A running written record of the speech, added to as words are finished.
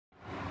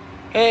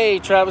Hey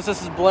Travis,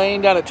 this is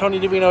Blaine down at Tony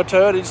Divino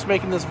Toyota. Just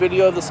making this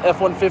video of this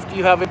F-150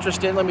 you have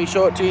interest in. Let me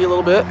show it to you a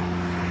little bit.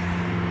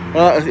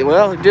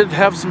 Well, it did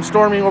have some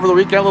storming over the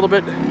weekend, a little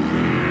bit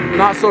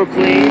not so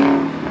clean,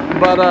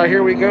 but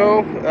here we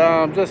go.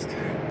 Just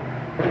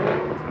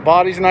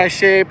body's in nice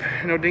shape,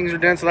 no dings or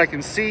dents that I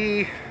can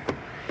see.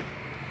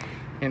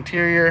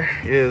 Interior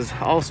is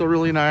also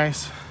really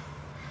nice.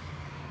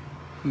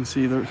 You can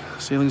see the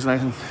ceiling's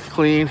nice and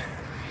clean.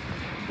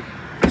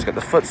 It's got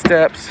the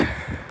footsteps.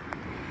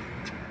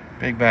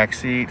 Big back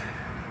seat.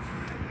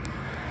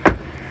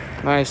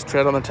 Nice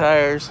tread on the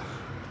tires.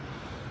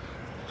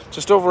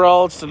 Just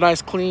overall, it's a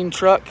nice clean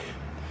truck.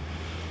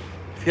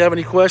 If you have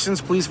any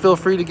questions, please feel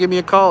free to give me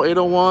a call,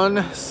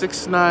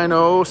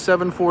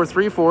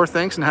 801-690-7434.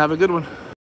 Thanks and have a good one.